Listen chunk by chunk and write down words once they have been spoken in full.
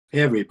Hey,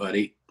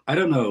 everybody. I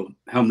don't know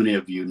how many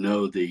of you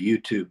know the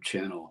YouTube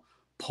channel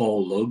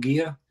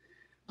Paulogia,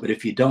 but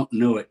if you don't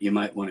know it, you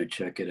might want to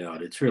check it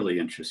out. It's really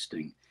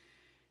interesting.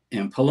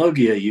 And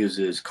Paulogia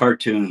uses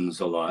cartoons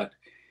a lot.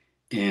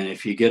 And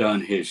if you get on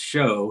his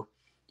show,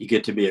 you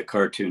get to be a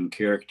cartoon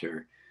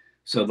character.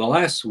 So the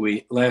last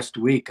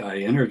week I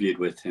interviewed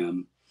with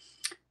him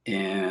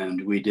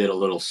and we did a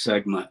little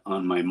segment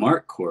on my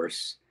Mark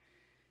course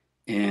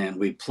and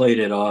we played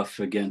it off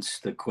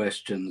against the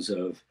questions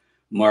of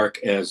Mark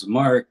as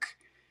Mark,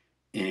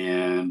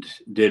 and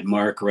did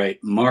Mark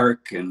write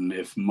Mark? And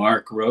if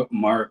Mark wrote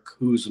Mark,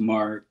 who's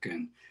Mark?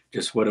 And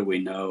just what do we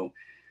know?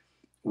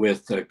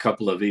 With a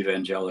couple of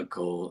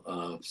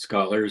evangelical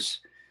scholars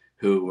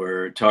who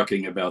were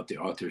talking about the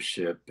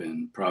authorship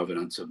and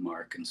provenance of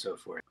Mark and so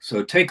forth.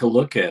 So take a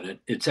look at it.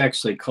 It's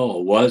actually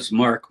called "Was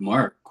Mark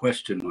Mark?"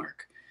 question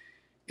mark,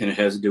 and it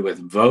has to do with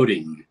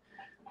voting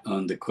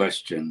on the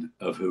question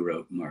of who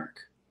wrote Mark.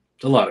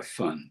 It's a lot of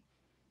fun,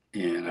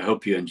 and I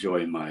hope you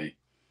enjoy my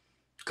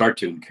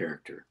cartoon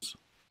character.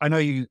 I know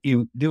you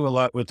do a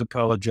lot with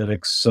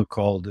apologetics,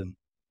 so-called, and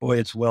boy,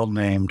 it's well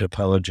named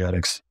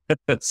apologetics.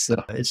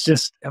 It's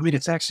just, I mean,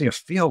 it's actually a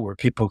field where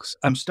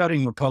I'm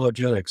studying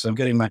apologetics. I'm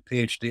getting my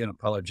PhD in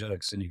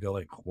apologetics, and you go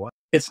like, what?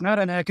 It's not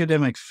an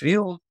academic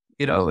field,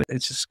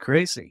 it's just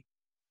crazy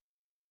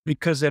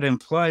because it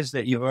implies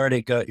that you've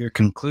already got your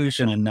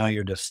conclusion and now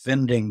you're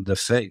defending the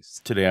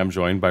faith. Today I'm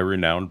joined by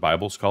renowned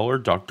Bible scholar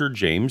Dr.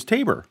 James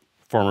Tabor,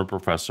 former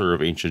professor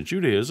of ancient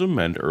Judaism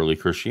and early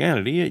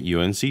Christianity at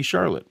UNC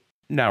Charlotte.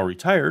 Now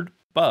retired,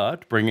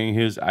 but bringing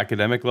his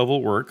academic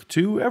level work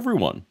to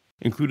everyone,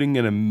 including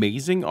an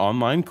amazing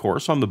online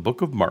course on the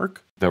book of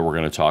Mark that we're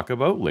going to talk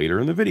about later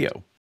in the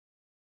video.